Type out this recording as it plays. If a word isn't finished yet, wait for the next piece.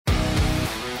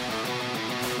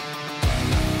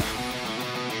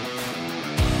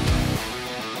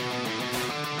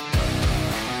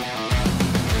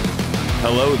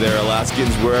Hello there,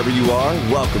 Alaskans, wherever you are.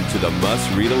 Welcome to the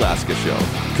Must Read Alaska Show,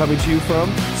 coming to you from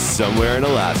somewhere in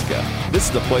Alaska. This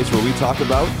is the place where we talk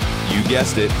about, you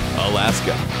guessed it,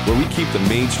 Alaska, where we keep the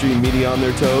mainstream media on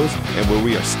their toes and where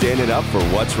we are standing up for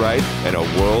what's right in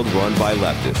a world run by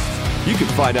leftists. You can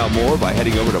find out more by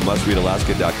heading over to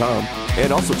mustreadalaska.com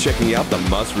and also checking out the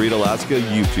Must Read Alaska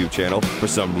YouTube channel for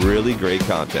some really great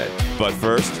content. But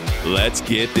first, let's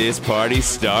get this party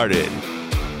started.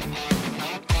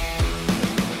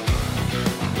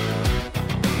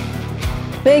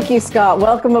 Thank you, Scott.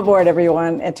 Welcome aboard,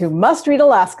 everyone, and to Must Read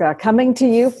Alaska, coming to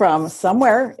you from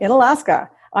somewhere in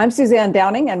Alaska. I'm Suzanne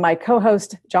Downing, and my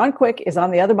co-host, John Quick, is on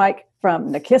the other mic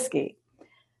from Nikiski.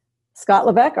 Scott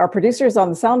Lebeck, our producer, is on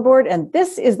the soundboard, and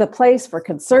this is the place for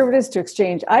conservatives to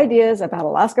exchange ideas about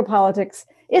Alaska politics.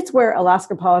 It's where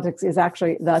Alaska politics is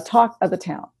actually the talk of the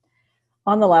town,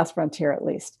 on the last frontier at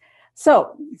least.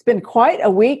 So it's been quite a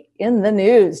week in the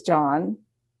news, John.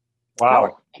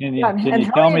 Wow. Can you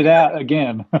tell me that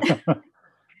again?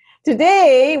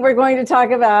 Today, we're going to talk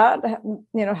about,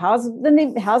 how's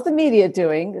the media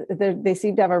doing? They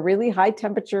seem to have a really high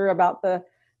temperature about the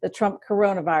Trump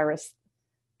coronavirus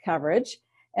coverage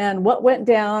and what went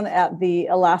down at the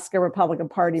Alaska Republican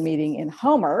Party meeting in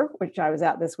Homer, which I was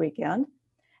at this weekend.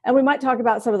 And we might talk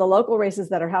about some of the local races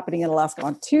that are happening in Alaska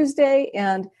on Tuesday.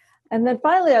 And then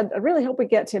finally, I really hope we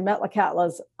get to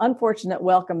Metlakatla's unfortunate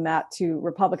welcome mat to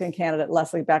Republican candidate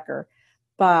Leslie Becker.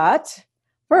 But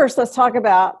first, let's talk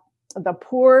about the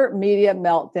poor media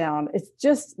meltdown.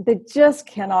 They just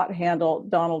cannot handle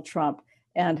Donald Trump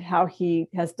and how he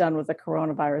has done with the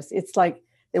coronavirus. It's like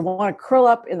they want to curl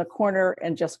up in the corner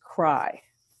and just cry.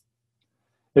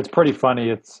 It's pretty funny.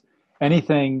 It's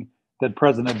anything that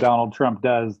President Donald Trump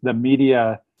does, the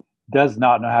media does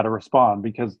not know how to respond,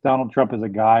 because Donald Trump is a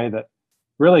guy that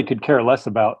really could care less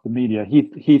about the media.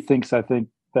 He thinks, I think,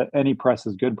 that any press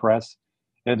is good press.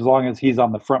 And as long as he's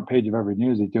on the front page of every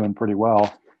news, he's doing pretty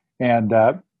well. And,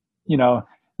 no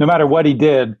matter what he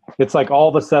did, it's like all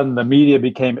of a sudden the media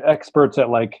became experts at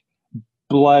like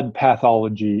blood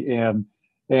pathology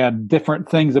and different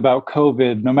things about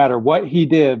COVID. No matter what he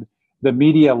did, the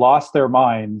media lost their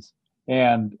minds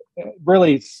and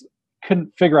really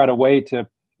couldn't figure out a way to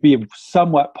be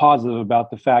somewhat positive about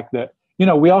the fact that,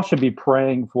 we all should be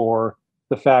praying for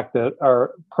the fact that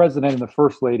our president and the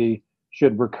first lady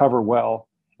should recover well.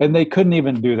 And they couldn't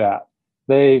even do that.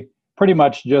 They pretty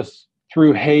much just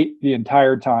threw hate the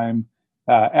entire time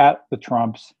at the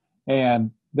Trumps.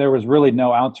 And there was really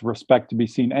no ounce of respect to be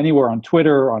seen anywhere on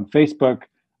Twitter, on Facebook,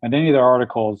 and any of their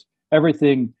articles.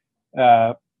 Everything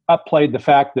upplayed the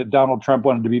fact that Donald Trump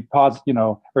wanted to be positive,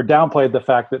 or downplayed the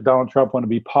fact that Donald Trump wanted to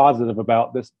be positive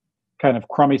about this kind of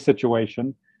crummy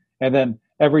situation. And then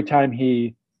every time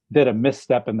he did a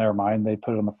misstep in their mind, they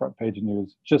put it on the front page of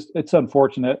news. It's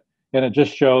unfortunate. And it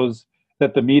just shows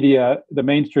that the media, the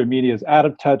mainstream media, is out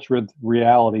of touch with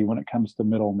reality when it comes to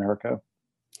middle America.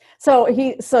 So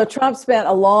Trump spent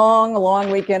a long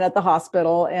weekend at the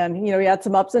hospital, and he had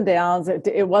some ups and downs.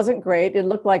 It wasn't great. It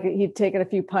looked like he'd taken a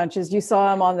few punches. You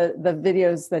saw him on the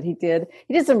videos that he did.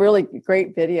 He did some really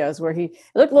great videos where he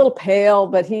looked a little pale,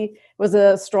 but he was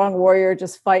a strong warrior,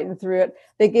 just fighting through it.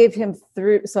 They gave him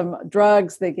through some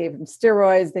drugs. They gave him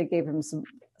steroids. They gave him some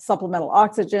supplemental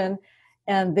oxygen.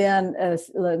 And then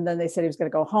they said he was going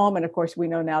to go home. And of course, we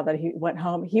know now that he went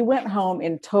home. He went home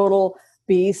in total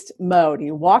beast mode.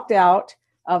 He walked out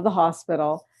of the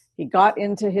hospital. He got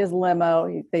into his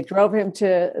limo. They drove him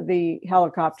to the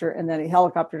helicopter, and then he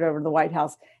helicoptered over to the White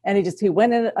House. And he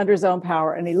went in under his own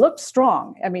power, and he looked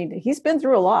strong. I mean, he's been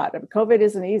through a lot. COVID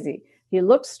isn't easy. He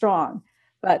looked strong,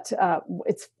 but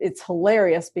it's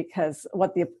hilarious because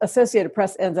what the Associated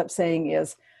Press ends up saying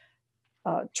is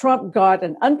Trump got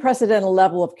an unprecedented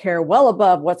level of care well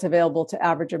above what's available to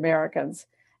average Americans.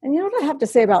 And you know what I have to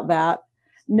say about that?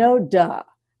 No, duh.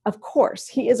 Of course,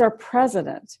 he is our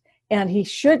president and he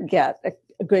should get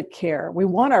a good care. We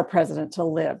want our president to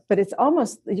live, but it's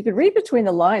almost, you could read between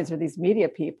the lines with these media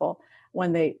people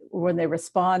when they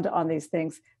respond on these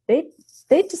things. They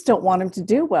just don't want him to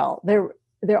do well.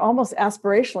 They're almost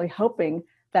aspirationally hoping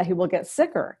that he will get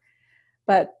sicker.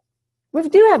 But we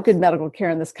do have good medical care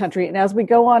in this country. And as we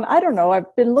go on, I don't know,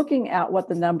 I've been looking at what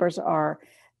the numbers are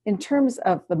in terms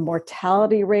of the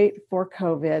mortality rate for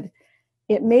COVID.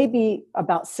 It may be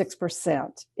about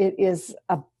 6%. It is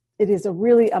a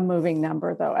really a moving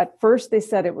number, though. At first, they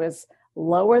said it was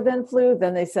lower than flu.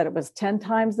 Then they said it was 10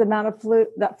 times the amount of flu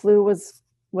that flu was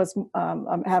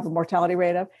have a mortality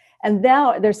rate of. And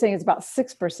now they're saying it's about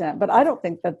 6%. But I don't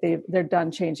think that they're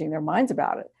done changing their minds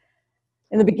about it.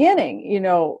 In the beginning,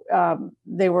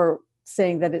 they were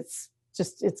saying that it's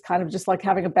it's kind of just like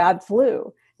having a bad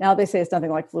flu. Now they say it's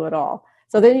nothing like flu at all.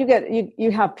 So then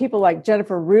you have people like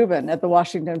Jennifer Rubin at the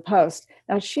Washington Post.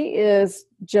 Now she is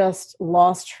just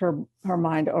lost her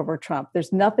mind over Trump.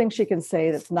 There's nothing she can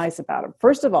say that's nice about him.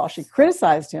 First of all, she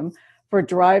criticized him for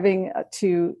driving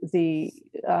to the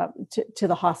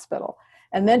hospital.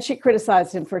 And then she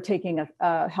criticized him for taking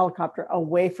a helicopter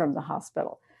away from the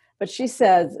hospital. But she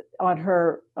says on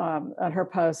her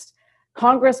post,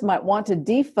 Congress might want to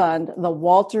defund the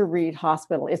Walter Reed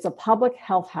Hospital. It's a public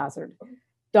health hazard.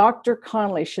 Dr.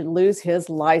 Connolly should lose his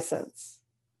license.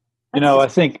 I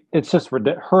think it's just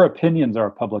her opinions are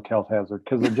a public health hazard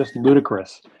because they're just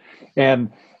ludicrous.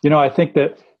 And, I think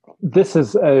that this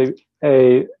is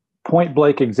a point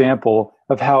blank example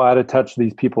of how out of touch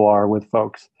these people are with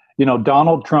folks.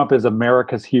 Donald Trump is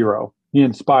America's hero. He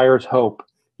inspires hope.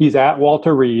 He's at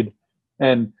Walter Reed,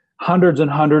 and hundreds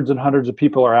and hundreds and hundreds of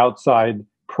people are outside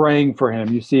praying for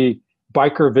him. You see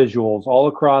biker visuals all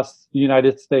across the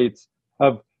United States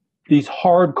of these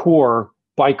hardcore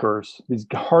bikers, these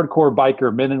hardcore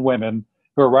biker men and women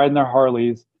who are riding their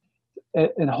Harleys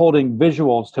and holding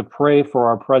visuals to pray for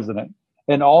our president.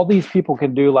 And all these people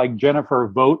can do, like Jennifer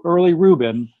Vote Early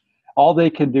Rubin, all they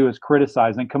can do is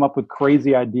criticize and come up with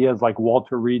crazy ideas like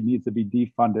Walter Reed needs to be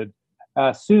defunded.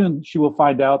 Soon she will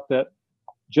find out that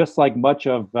just like much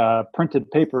of printed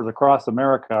papers across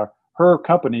America, her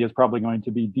company is probably going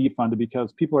to be defunded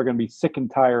because people are going to be sick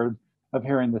and tired of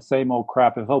hearing the same old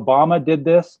crap. If Obama did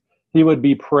this, he would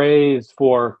be praised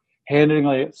for handling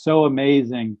it so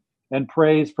amazing, and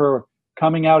praised for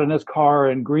coming out in his car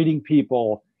and greeting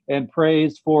people, and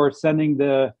praised for sending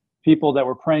the people that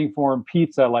were praying for him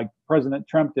pizza like President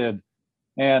Trump did.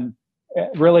 And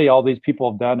really all these people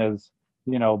have done is,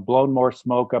 blown more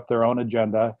smoke up their own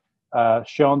agenda,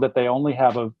 shown that they only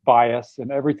have a bias in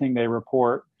everything they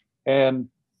report, and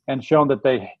shown that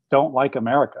they don't like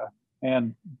America.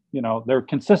 And, they're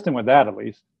consistent with that, at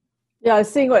least. Yeah, I was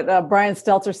seeing what Brian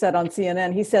Stelter said on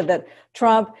CNN. He said that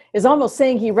Trump is almost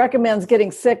saying he recommends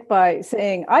getting sick by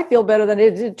saying, I feel better than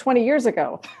it did 20 years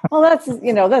ago. Well,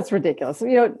 that's ridiculous.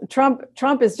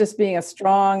 Trump is just being a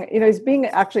strong, he's being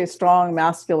actually a strong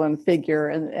masculine figure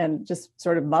and just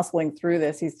sort of muscling through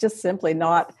this. He's just simply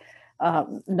not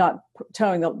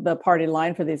towing the party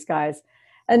line for these guys.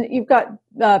 And you've got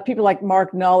people like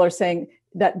Mark Knoller saying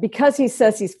that because he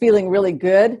says he's feeling really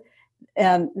good,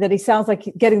 and that he sounds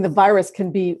like getting the virus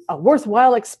can be a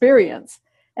worthwhile experience.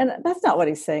 And that's not what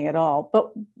he's saying at all.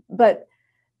 But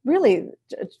really,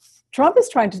 Trump is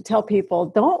trying to tell people,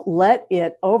 don't let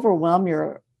it overwhelm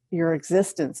your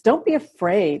existence. Don't be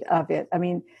afraid of it. I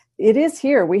mean, it is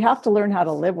here. We have to learn how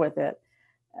to live with it.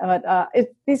 But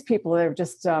these people are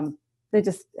just, they've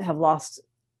lost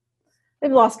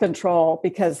control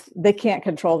because they can't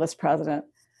control this president.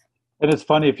 And it's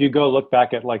funny, if you go look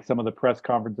back at like some of the press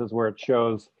conferences where it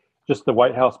shows just the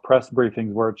White House press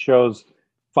briefings, where it shows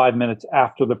 5 minutes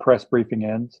after the press briefing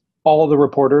ends, all of the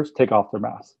reporters take off their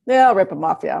masks. Yeah, rip them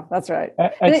off. Yeah, that's right.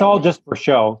 It's all just for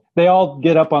show. They all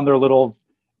get up on their little,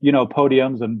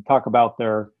 podiums and talk about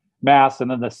their masks.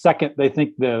 And then the second they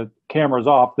think the camera's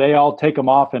off, they all take them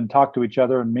off and talk to each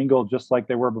other and mingle just like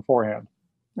they were beforehand.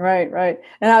 Right.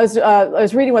 And I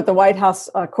was reading what the White House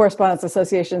Correspondents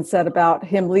Association said about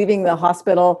him leaving the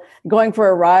hospital, going for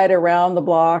a ride around the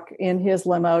block in his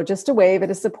limo just to wave at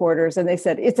his supporters. And they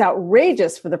said, it's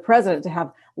outrageous for the president to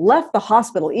have left the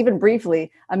hospital, even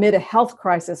briefly, amid a health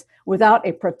crisis without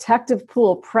a protective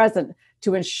pool present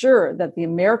to ensure that the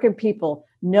American people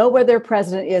know where their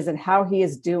president is and how he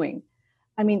is doing.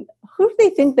 I mean, who do they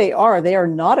think they are? They are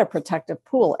not a protective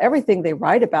pool. Everything they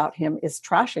write about him is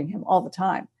trashing him all the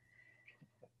time.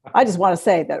 I just want to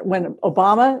say that when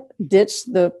Obama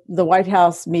ditched the White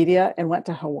House media and went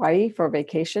to Hawaii for a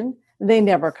vacation, they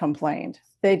never complained.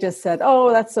 They just said,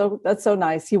 "Oh, that's so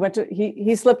nice."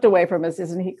 He slipped away from us.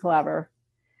 Isn't he clever?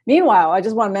 Meanwhile, I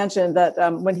just want to mention that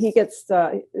when he gets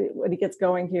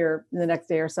going here in the next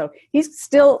day or so, he's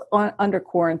still under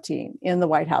quarantine in the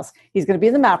White House. He's going to be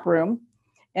in the map room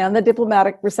and the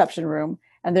diplomatic reception room,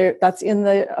 and that's in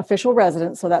the official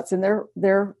residence. So that's in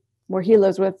their where he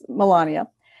lives with Melania,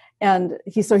 and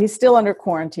he's still under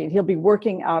quarantine. He'll be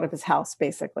working out of his house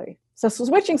basically. So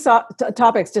switching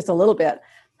topics just a little bit.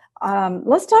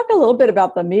 Let's talk a little bit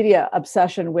about the media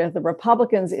obsession with the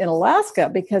Republicans in Alaska,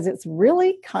 because it's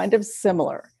really kind of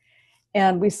similar.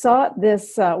 And we saw it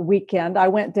this weekend. I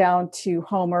went down to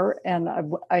Homer and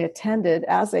I attended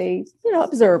as a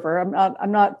observer.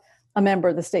 I'm not a member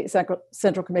of the State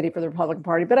Central Committee for the Republican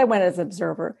Party, but I went as an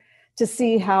observer to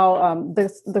see how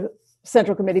the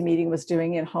Central Committee meeting was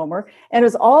doing in Homer. And it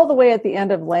was all the way at the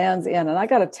end of Land's End. And I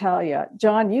got to tell you,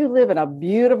 John, you live in a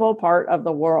beautiful part of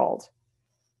the world.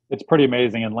 It's pretty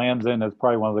amazing. And Land's End is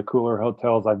probably one of the cooler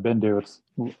hotels I've been to. It's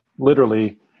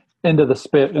literally into the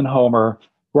spit in Homer,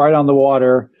 right on the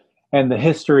water. And the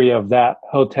history of that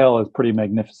hotel is pretty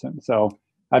magnificent. So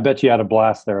I bet you had a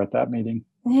blast there at that meeting.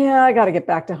 Yeah, I got to get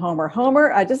back to Homer.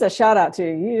 Homer, just a shout out to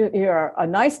you. You're a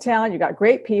nice town. You got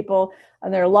great people.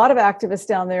 And there are a lot of activists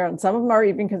down there, and some of them are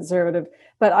even conservative.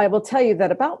 But I will tell you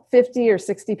that about 50 or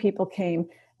 60 people came.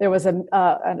 There was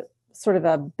a sort of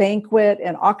a banquet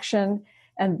and auction,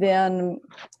 and then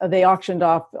they auctioned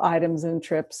off items and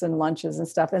trips and lunches and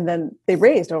stuff. And then they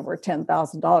raised over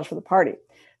 $10,000 for the party.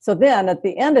 So then at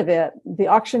the end of it, the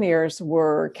auctioneers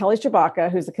were Kelly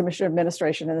Tshibaka, who's the Commissioner of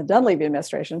Administration in the Dunleavy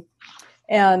administration,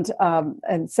 and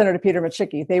Senator Peter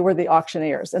Machicki. They were the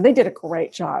auctioneers, and they did a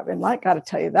great job. And I got to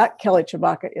tell you, that Kelly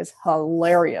Tshibaka is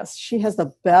hilarious. She has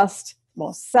the best,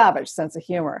 most savage sense of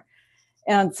humor.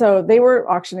 And so they were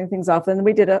auctioning things off, and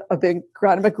we did a big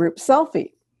kind of a group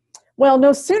selfie. Well,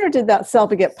 no sooner did that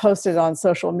selfie get posted on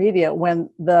social media when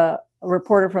the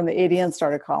reporter from the ADN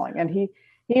started calling, and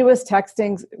he was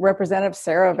texting Representative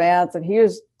Sarah Vance, and he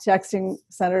was texting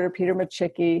Senator Peter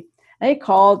Machicki. And he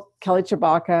called Kelly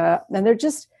Tshibaka, and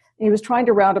he was trying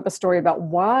to round up a story about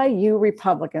why you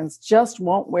Republicans just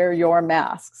won't wear your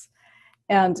masks.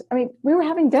 And I mean, we were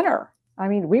having dinner.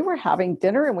 And we were having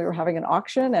an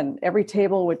auction, and every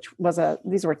table, which was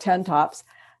these were 10 tops,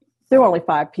 there were only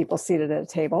 5 people seated at a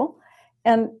table.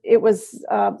 And it was,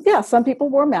 some people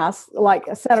wore masks, like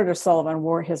Senator Sullivan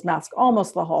wore his mask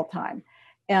almost the whole time.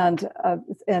 And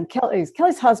Kelly's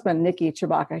husband, Nikki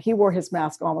Tshibaka, he wore his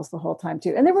mask almost the whole time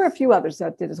too. And there were a few others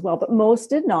that did as well, but most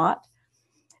did not.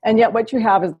 And yet what you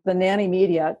have is the nanny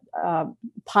media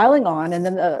piling on, and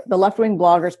then the left-wing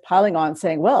bloggers piling on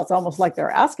saying, well, it's almost like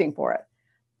they're asking for it.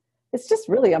 It's just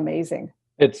really amazing.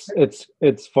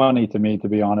 It's funny to me, to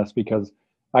be honest, because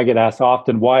I get asked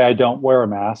often why I don't wear a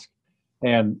mask.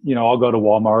 And, I'll go to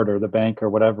Walmart or the bank or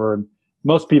whatever, and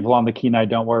most people on the Kenai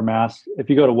don't wear masks. If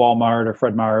you go to Walmart or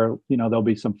Fred Meyer, there'll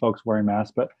be some folks wearing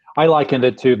masks. But I likened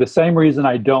it to the same reason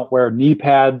I don't wear knee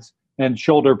pads and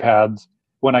shoulder pads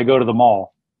when I go to the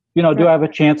mall. Do I have a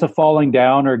chance of falling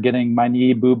down or getting my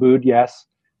knee boo-booed? Yes.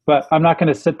 But I'm not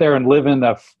going to sit there and live in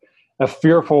a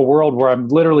fearful world where I'm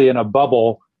literally in a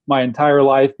bubble my entire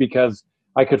life because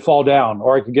I could fall down,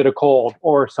 or I could get a cold,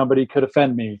 or somebody could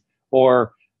offend me,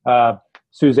 or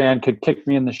Suzanne could kick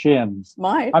me in the shins.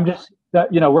 I'm just...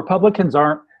 Republicans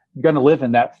aren't going to live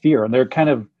in that fear, and they're kind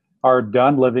of are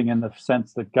done living in the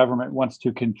sense that government wants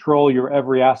to control your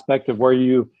every aspect of where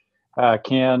you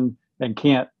can and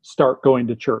can't start going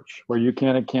to church, where you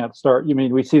can and can't start.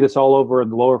 We see this all over in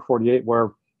the lower 48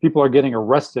 where people are getting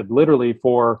arrested literally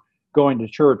for going to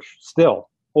church still,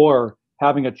 or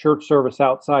having a church service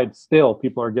outside still.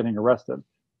 People are getting arrested.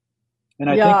 And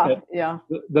I think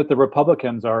that the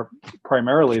Republicans are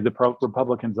primarily the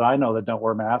Republicans I know that don't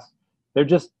wear masks. They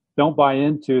just don't buy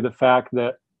into the fact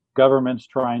that government's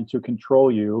trying to control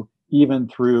you, even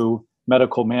through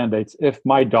medical mandates. If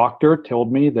my doctor told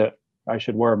me that I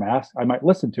should wear a mask, I might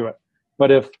listen to it.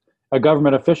 But if a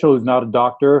government official who's not a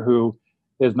doctor, who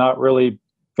is not really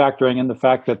factoring in the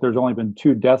fact that there's only been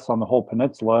 2 deaths on the whole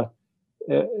peninsula,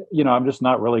 I'm just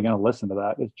not really going to listen to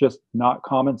that. It's just not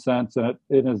common sense, and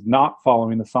it is not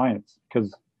following the science,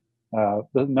 because the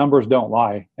numbers don't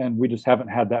lie, and we just haven't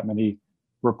had that many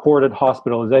reported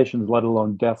hospitalizations, let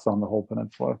alone deaths on the whole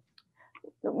peninsula.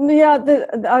 Yeah,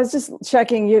 I was just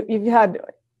checking. You've had,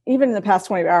 even in the past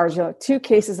 24 hours, 2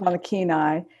 cases on the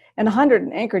Kenai and 100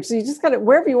 in Anchorage. So you just got to,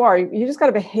 wherever you are, you just got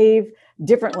to behave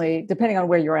differently depending on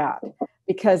where you're at.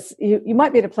 Because you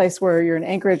might be at a place where you're in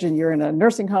Anchorage and you're in a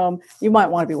nursing home, you might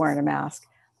want to be wearing a mask.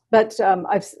 But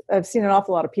I've seen an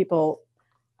awful lot of people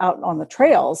out on the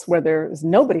trails where there's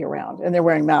nobody around and they're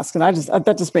wearing masks, and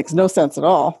that just makes no sense at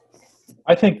all.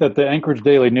 I think that the Anchorage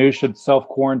Daily News should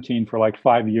self-quarantine for like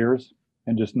 5 years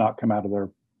and just not come out of their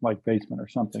basement or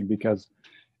something, because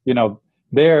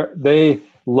they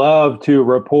love to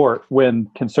report when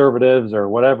conservatives or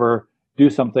whatever do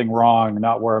something wrong,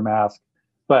 not wear a mask.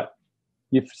 But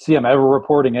you see them ever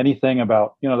reporting anything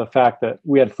about, the fact that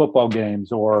we had football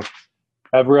games, or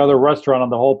every other restaurant on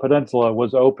the whole peninsula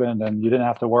was open and you didn't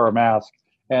have to wear a mask.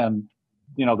 And,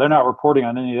 they're not reporting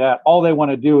on any of that. All they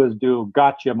want to do is do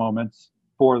gotcha moments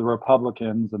for the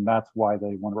Republicans, and that's why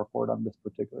they want to report on this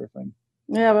particular thing.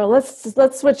 Yeah, well,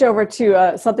 let's switch over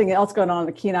to something else going on in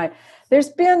the Kenai. There's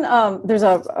been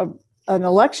an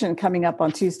election coming up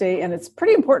on Tuesday, and it's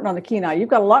pretty important on the Kenai. You've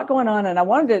got a lot going on, and I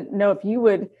wanted to know if you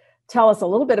would tell us a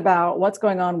little bit about what's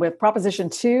going on with Proposition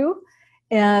 2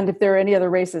 and if there are any other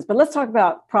races. But let's talk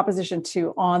about Proposition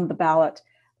 2 on the ballot.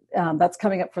 That's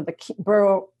coming up for the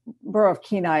borough of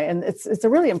Kenai, and it's a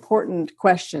really important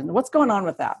question. What's going on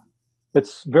with that?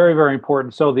 It's very, very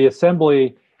important. So the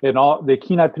Assembly, the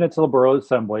Kenai Peninsula Borough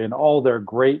Assembly, and all their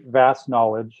great, vast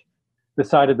knowledge,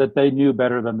 decided that they knew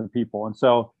better than the people. And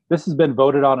so this has been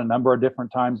voted on a number of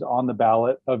different times on the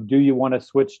ballot of, do you want to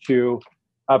switch to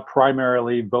a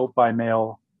primarily vote by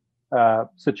mail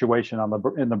situation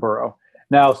in the borough?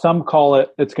 Now, some call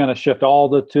it's going to shift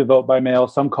all to vote by mail.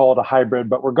 Some call it a hybrid.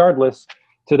 But regardless,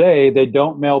 today they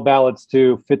don't mail ballots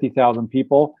to 50,000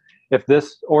 people. If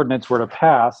this ordinance were to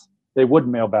pass, they would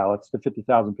mail ballots to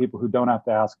 50,000 people who don't have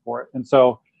to ask for it. And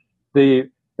so the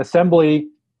Assembly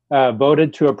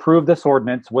voted to approve this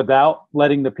ordinance without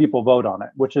letting the people vote on it,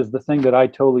 which is the thing that I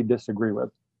totally disagree with.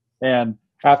 And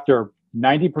after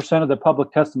 90% of the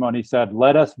public testimony said,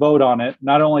 let us vote on it.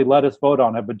 Not only let us vote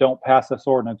on it, but don't pass this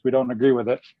ordinance. We don't agree with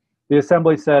it. The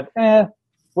Assembly said,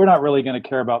 we're not really going to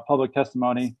care about public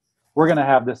testimony. We're going to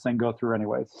have this thing go through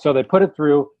anyways. So they put it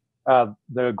through.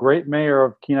 The great mayor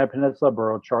of Kenai Peninsula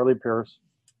Borough, Charlie Pierce,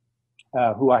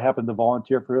 who I happened to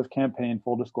volunteer for his campaign,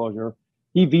 full disclosure,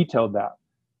 he vetoed that.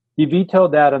 He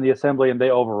vetoed that in the Assembly, and they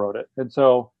overrode it. And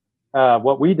so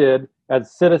what we did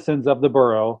as citizens of the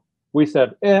borough, we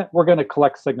said, we're going to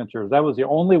collect signatures. That was the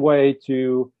only way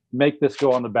to make this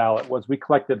go on the ballot, was we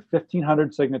collected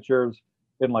 1,500 signatures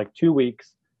in like 2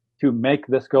 weeks to make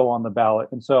this go on the ballot.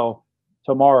 And so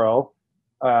tomorrow,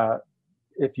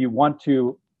 if you want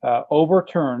to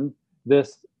overturn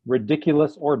this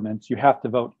ridiculous ordinance, you have to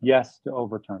vote yes to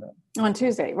overturn it. On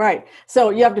Tuesday, right.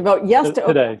 So you have to vote yes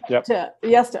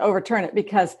yes to overturn it,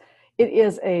 because it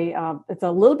is it's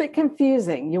a little bit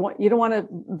confusing. You don't want to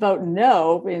vote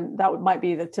no. I mean, that might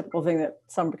be the typical thing that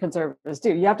some conservatives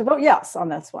do. You have to vote yes on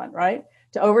this one, right,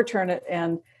 to overturn it,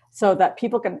 and so that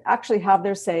people can actually have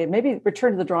their say, and maybe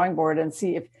return to the drawing board and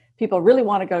see if people really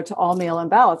want to go to all mail-in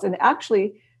ballots. And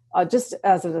actually, just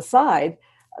as an aside,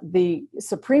 the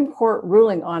Supreme Court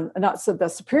ruling the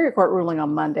Superior Court ruling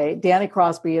on Monday, Danny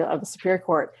Crosby of the Superior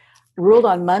Court ruled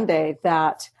on Monday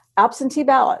that absentee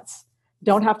ballots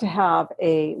don't have to have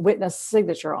a witness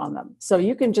signature on them. So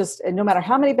you can just, no matter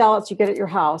how many ballots you get at your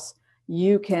house,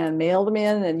 you can mail them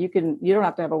in, and you don't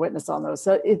have to have a witness on those.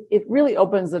 So it really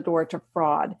opens the door to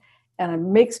fraud. And it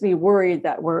makes me worried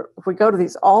that if we go to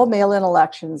these all mail-in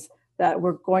elections, that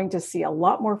we're going to see a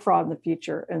lot more fraud in the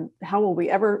future. And how will we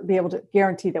ever be able to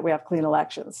guarantee that we have clean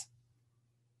elections?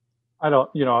 I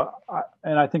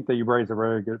think that you raised a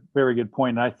very good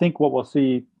point. And I think what we'll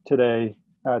see today,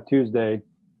 Tuesday,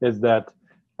 is that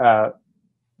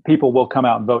people will come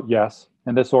out and vote yes,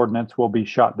 and this ordinance will be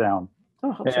shot down.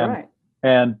 Oh, that's right.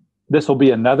 And this will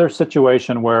be another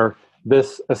situation where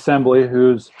this Assembly,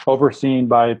 who's overseen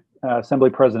by Assembly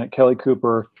President Kelly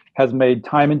Cooper, has made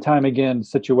time and time again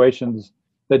situations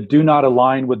that do not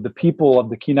align with the people of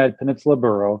the Kenai Peninsula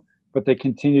Borough, but they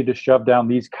continue to shove down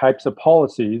these types of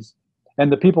policies,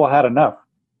 and the people had enough.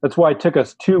 That's why it took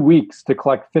us 2 weeks to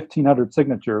collect 1,500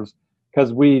 signatures,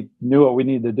 because we knew what we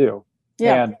needed to do.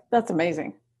 Yeah, that's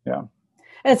amazing. Yeah.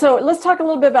 And so let's talk a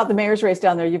little bit about the mayor's race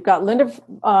down there. You've got Linda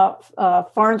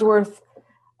Farnsworth,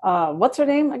 what's her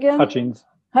name again?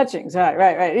 Hutchings,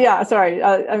 right. Yeah, sorry.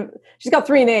 She's got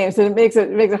 3 names, and it makes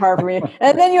it hard for me.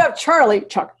 And then you have Charlie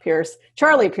Pierce.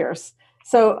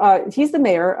 So he's the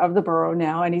mayor of the borough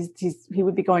now, and he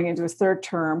would be going into his 3rd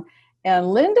term.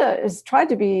 And Linda has tried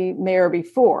to be mayor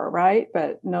before, right?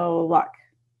 But no luck.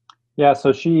 Yeah.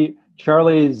 So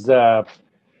Charlie's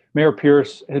Mayor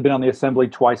Pierce had been on the Assembly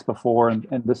twice before, and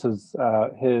this is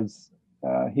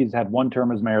he's had 1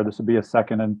 term as mayor. This would be a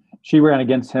 2nd, and she ran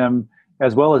against him,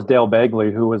 as well as Dale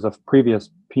Bagley, who was a previous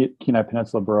Kenai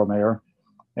Peninsula Borough mayor.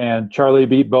 And Charlie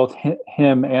beat both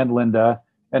him and Linda,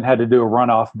 and had to do a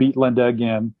runoff, beat Linda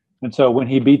again. And so when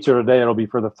he beats her today, it'll be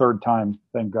for the 3rd time,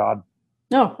 thank God.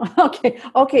 No,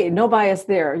 okay, no bias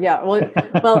there. Yeah,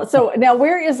 well. So now,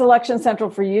 where is Election Central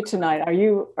for you tonight? Are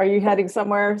you heading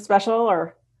somewhere special,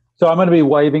 or? So I'm going to be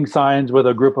waving signs with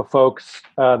a group of folks.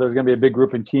 There's going to be a big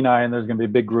group in Kenai, and there's going to be a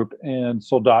big group in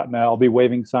Soldotna. I'll be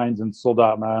waving signs in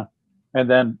Soldotna. And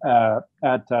then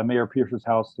at Mayor Pierce's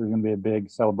house, there's going to be a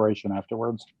big celebration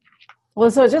afterwards.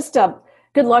 Well, so just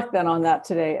good luck then on that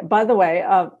today. By the way,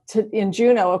 in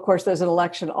Juneau, of course, there's an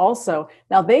election also.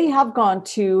 Now, they have gone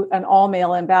to an all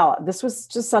mail-in ballot. This was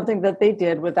just something that they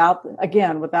did without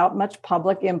much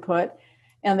public input.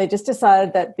 And they just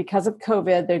decided that because of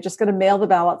COVID, they're just going to mail the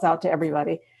ballots out to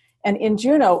everybody. And in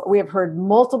Juneau, we have heard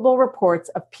multiple reports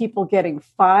of people getting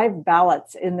 5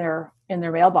 ballots in their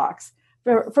mailbox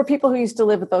for people who used to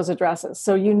live at those addresses.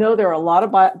 So there are a lot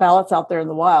of ballots out there in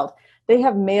the wild. They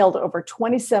have mailed over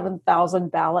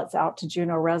 27,000 ballots out to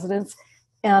Juneau residents.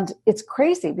 And it's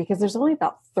crazy because there's only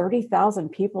about 30,000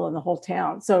 people in the whole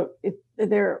town. So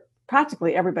they're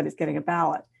practically everybody's getting a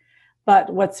ballot.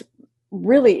 But what's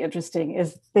really interesting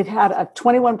is they've had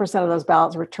 21% of those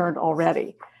ballots returned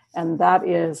already. And that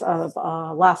is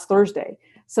last Thursday.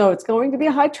 So it's going to be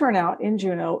a high turnout in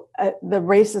Juneau. The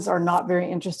races are not very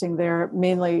interesting there.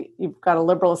 Mainly, you've got a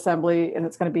liberal assembly, and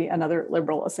it's going to be another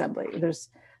liberal assembly. There's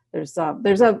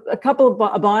a couple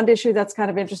of a bond issue that's kind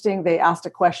of interesting. They asked a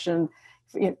question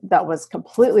that was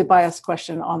completely biased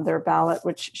question on their ballot,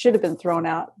 which should have been thrown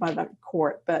out by the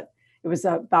court. But it was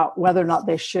about whether or not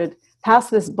they should pass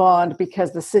this bond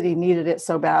because the city needed it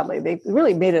so badly. They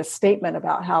really made a statement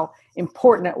about how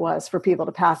important it was for people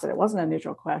to pass it. It wasn't a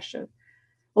neutral question.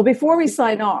 Well, before we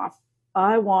sign off,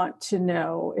 I want to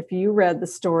know if you read the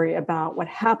story about what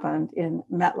happened in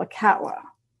Metlakatla.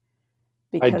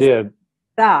 I did.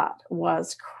 That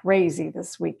was crazy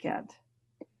this weekend.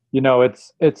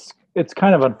 It's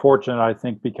kind of unfortunate, I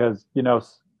think, because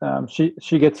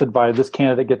she gets invited. This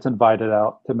candidate gets invited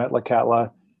out to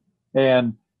Metlakatla,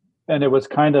 and it was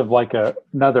kind of like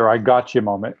another "I got you"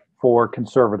 moment for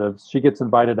conservatives. She gets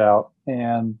invited out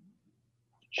and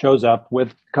shows up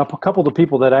with a couple of the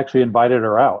people that actually invited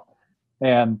her out,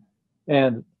 and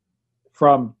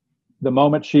from the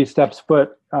moment she steps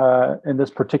foot in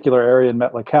this particular area in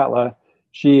Metlakatla,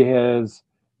 she is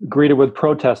greeted with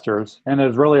protesters, and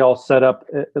is really all set up.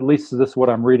 At least this is what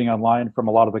I'm reading online from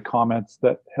a lot of the comments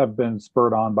that have been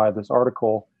spurred on by this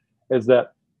article, is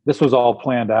that this was all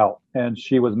planned out, and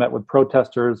she was met with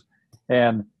protesters.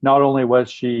 And not only was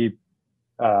she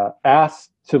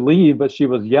asked to leave, but she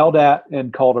was yelled at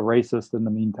and called a racist in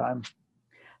the meantime.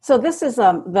 So this is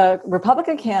the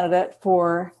Republican candidate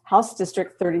for House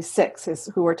District 36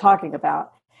 is who we're talking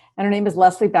about. And her name is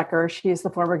Leslie Becker. She is the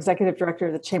former executive director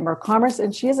of the Chamber of Commerce,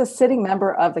 and she is a sitting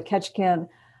member of the Ketchikan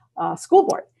School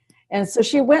Board. And so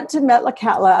she went to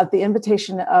Metlakatla at the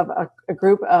invitation of a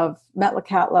group of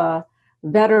Metlakatla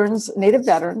veterans, Native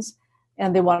veterans,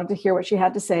 and they wanted to hear what she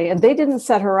had to say. And they didn't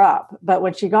set her up. But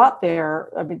when she got there,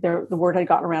 I mean, the word had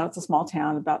gotten around. It's a small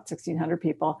town, about 1,600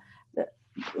 people. The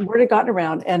word had gotten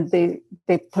around, and they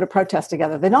put a protest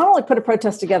together. They not only put a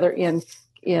protest together in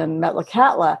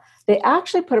Metlakatla, they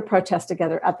actually put a protest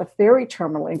together at the ferry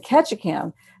terminal in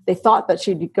Ketchikan. They thought that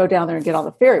she'd go down there and get on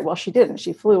the ferry. Well, she didn't.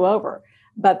 She flew over.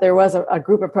 But there was a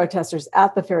group of protesters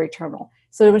at the ferry terminal.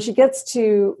 So when she gets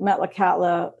to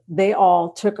Metlakatla, they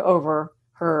all took over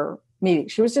her meeting.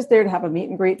 She was just there to have a meet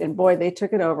and greet, and boy, they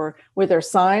took it over with their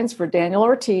signs for Daniel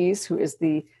Ortiz, who is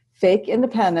the fake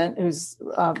independent, who's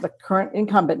the current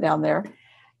incumbent down there,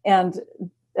 and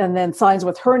then signs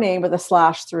with her name with a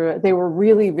slash through it. They were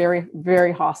really very,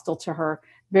 very hostile to her,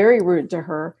 very rude to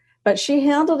her, but she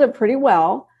handled it pretty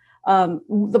well.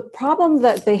 The problem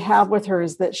that they have with her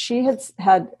is that she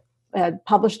had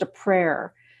published a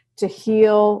prayer to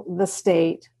heal the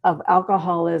state of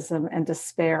alcoholism and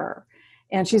despair.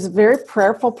 And she's a very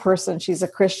prayerful person. She's a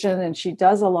Christian, and she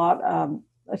does a lot.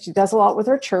 She does a lot with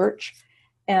her church,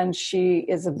 and she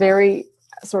is a very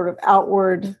sort of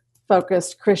outward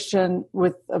focused Christian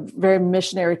with a very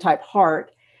missionary type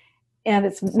heart. And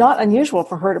it's not unusual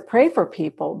for her to pray for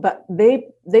people, but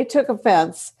they took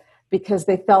offense because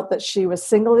they felt that she was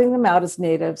singling them out as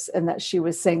natives, and that she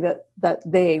was saying that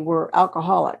they were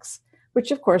alcoholics, which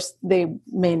of course they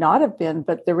may not have been,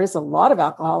 but there is a lot of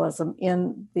alcoholism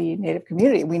in the Native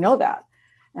community. We know that,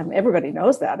 and everybody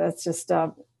knows that. It's just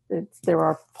there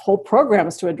are whole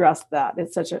programs to address that.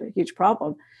 It's such a huge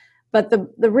problem. But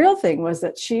the real thing was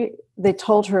that they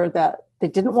told her that they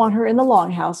didn't want her in the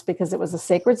longhouse because it was a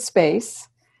sacred space.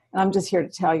 And I'm just here to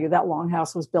tell you that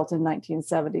longhouse was built in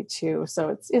 1972,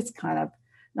 so it's kind of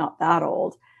not that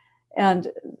old. And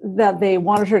that they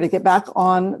wanted her to get back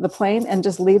on the plane and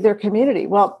just leave their community.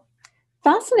 Well,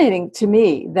 fascinating to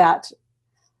me that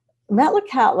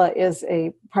Metlakatla is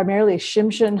a primarily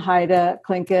Tsimshian, Haida,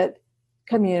 Tlingit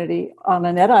community on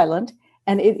Annette Island,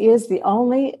 and it is the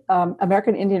only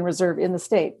American Indian reserve in the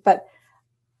state. But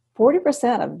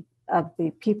 40% of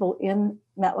the people in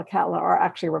Metlakatla are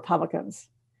actually Republicans,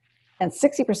 and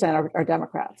 60% are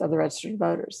Democrats of the registered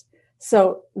voters.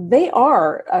 So they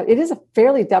are, it is a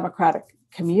fairly democratic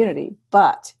community,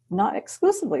 but not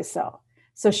exclusively so.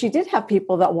 So she did have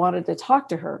people that wanted to talk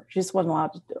to her. She just wasn't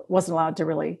allowed to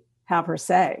really have her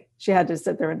say. She had to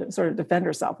sit there and sort of defend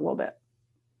herself a little bit.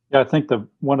 Yeah, I think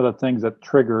one of the things that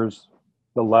triggers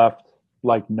the left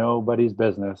like nobody's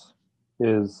business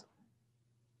is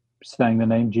saying the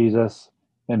name Jesus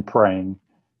and praying.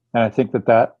 And I think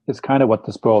that is kind of what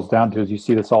this boils down to, is you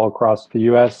see this all across the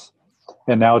U.S.,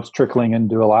 and now it's trickling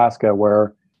into Alaska,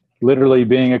 where literally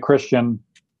being a Christian,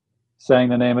 saying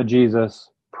the name of Jesus,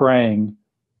 praying,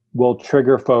 will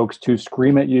trigger folks to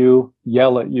scream at you,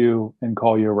 yell at you, and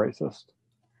call you a racist.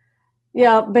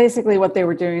 Yeah, basically what they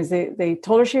were doing is they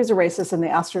told her she was a racist and they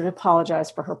asked her to apologize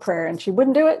for her prayer, and she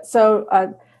wouldn't do it. So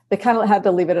they kind of had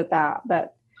to leave it at that.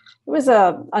 But it was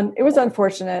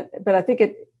unfortunate, but I think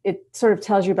it sort of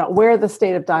tells you about where the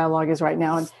state of dialogue is right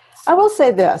now. And I will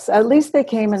say this, at least they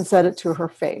came and said it to her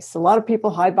face. A lot of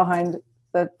people hide behind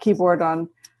the keyboard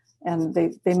and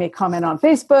they may comment on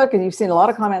Facebook, and you've seen a lot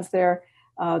of comments there.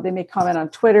 They may comment on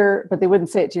Twitter, but they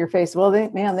wouldn't say it to your face. Well,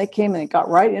 they came and it got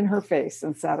right in her face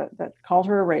and said it, that called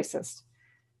her a racist.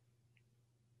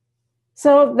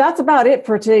 So that's about it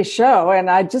for today's show. And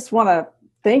I just want to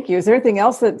thank you. Is there anything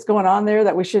else that's going on there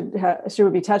that we should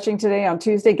be touching today on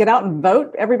Tuesday? Get out and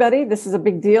vote, everybody. This is a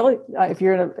big deal. If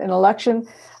you're in an election,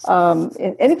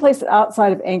 in any place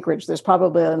outside of Anchorage, there's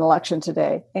probably an election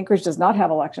today. Anchorage does not have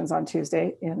elections on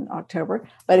Tuesday in October.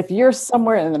 But if you're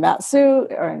somewhere in the Mat-Su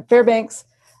or in Fairbanks,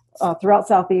 throughout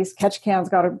Southeast, Ketchikan's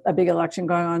got a big election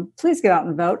going on. Please get out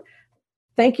and vote.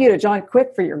 Thank you to John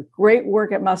Quick for your great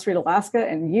work at Must Read Alaska.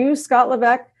 And you, Scott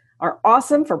Levesque, are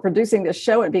awesome for producing this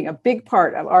show and being a big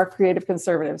part of our creative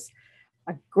conservatives.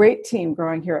 A great team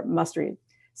growing here at Must Read.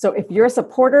 So if you're a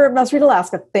supporter of Must Read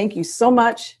Alaska, thank you so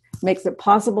much. Makes it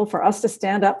possible for us to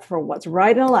stand up for what's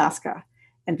right in Alaska.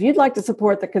 And if you'd like to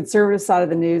support the conservative side of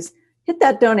the news, hit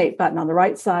that donate button on the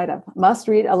right side of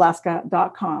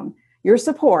mustreadalaska.com. Your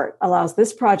support allows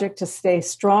this project to stay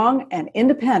strong and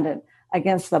independent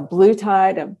against the blue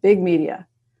tide of big media.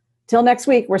 Till next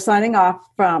week, we're signing off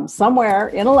from somewhere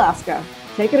in Alaska.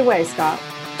 Take it away, Scott.